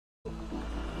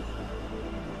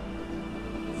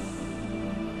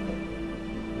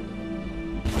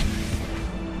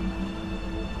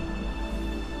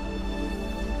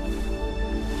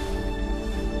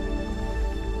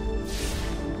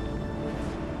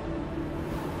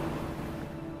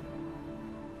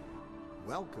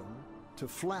Welcome to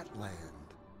Flatland,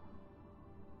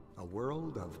 a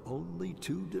world of only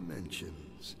 2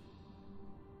 dimensions.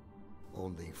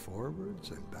 Only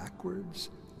forwards and backwards,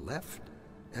 left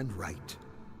and right.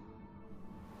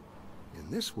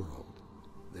 In this world,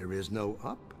 there is no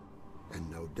up and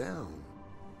no down.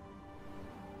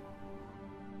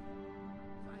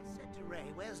 I said to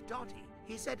Ray, "Where's Dottie?"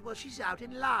 He said, "Well, she's out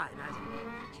in line." I said,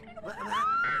 Where's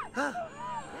that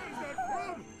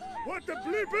from? What the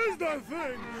bleep is that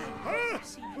thing? Huh?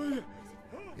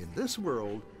 In this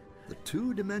world, the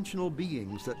 2-dimensional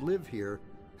beings that live here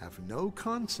have no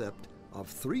concept of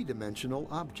 3-dimensional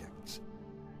objects.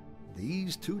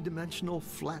 These 2-dimensional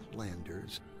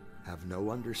Flatlanders have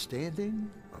no understanding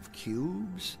of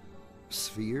cubes,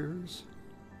 spheres,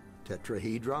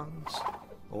 tetrahedrons,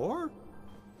 or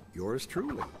yours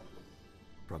truly.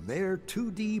 From their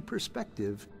 2D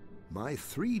perspective, my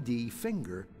 3D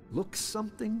finger looks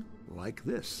something like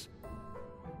this.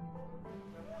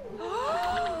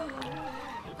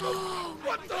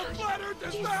 What the flat earth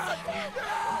is that?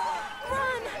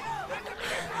 Run!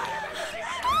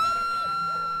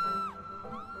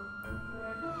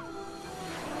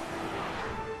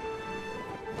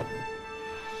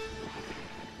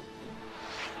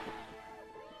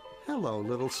 Hello,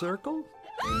 little circle.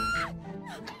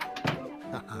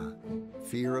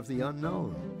 Fear of the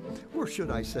unknown, or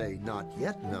should I say, not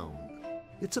yet known.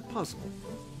 It's a puzzle.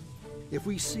 If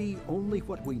we see only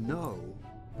what we know,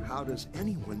 how does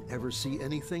anyone ever see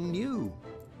anything new?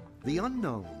 The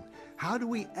unknown, how do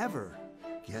we ever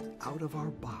get out of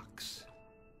our box?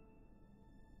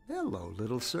 Hello,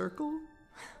 little circle.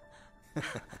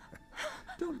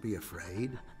 Don't be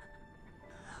afraid.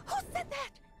 Who said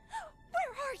that?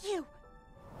 Where are you?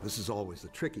 This is always the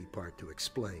tricky part to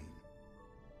explain.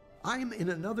 I'm in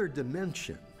another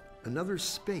dimension, another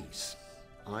space.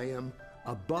 I am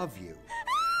above you.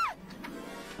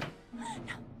 No,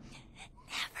 never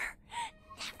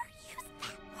use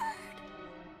that word.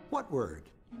 What word?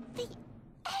 The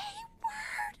A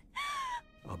word.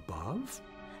 Above?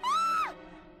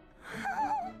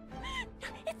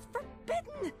 It's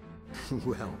forbidden.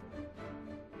 Well,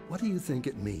 what do you think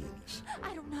it means?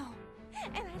 I don't know,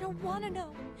 and I don't want to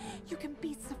know. You can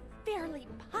be severely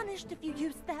punished if you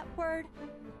use that word.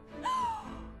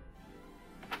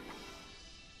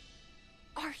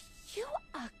 Are you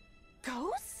a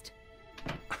ghost?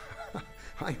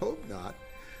 I hope not.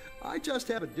 I just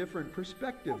have a different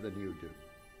perspective than you do.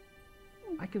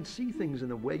 I can see things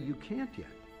in a way you can't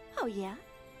yet. Oh, yeah?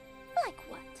 Like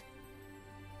what?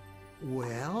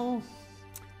 Well,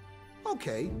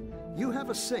 okay, you have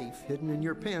a safe hidden in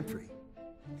your pantry.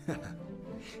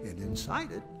 And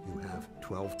inside it, you have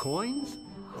 12 coins,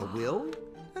 a will,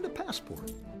 and a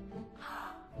passport.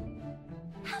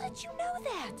 How did you know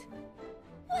that?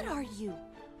 What are you?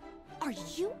 Are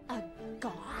you a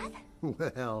god?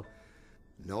 Well,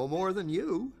 no more than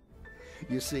you.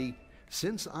 You see,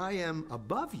 since I am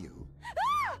above you,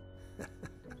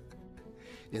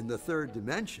 in the 3rd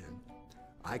dimension,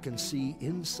 I can see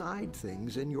inside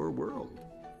things in your world.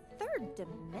 3rd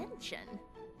dimension?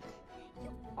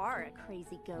 You are a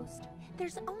crazy ghost.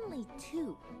 There's only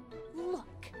 2.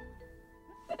 Look.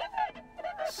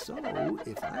 So,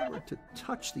 if I were to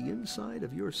touch the inside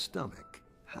of your stomach,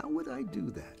 how would I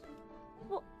do that?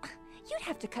 Well, you'd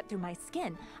have to cut through my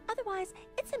skin. Otherwise,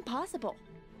 it's impossible.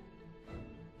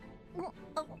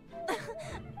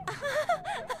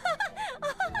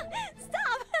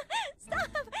 Stop!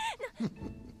 Stop! No.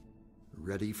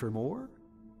 Ready for more?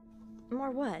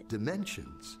 More what?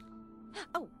 Dimensions.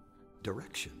 Oh.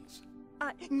 Directions.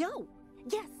 No.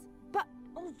 Yes, but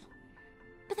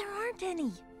there aren't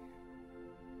any.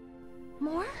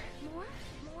 More?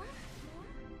 More?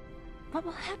 What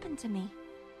will happen to me?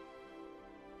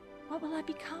 What will I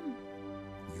become?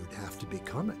 You'd have to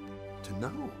become it to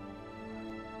know.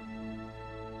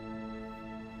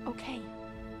 Okay.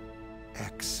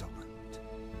 Excellent.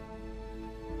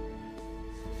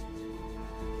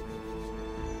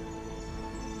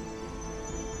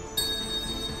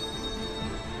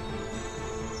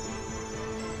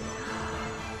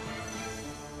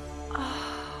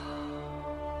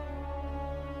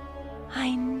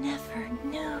 I never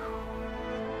knew.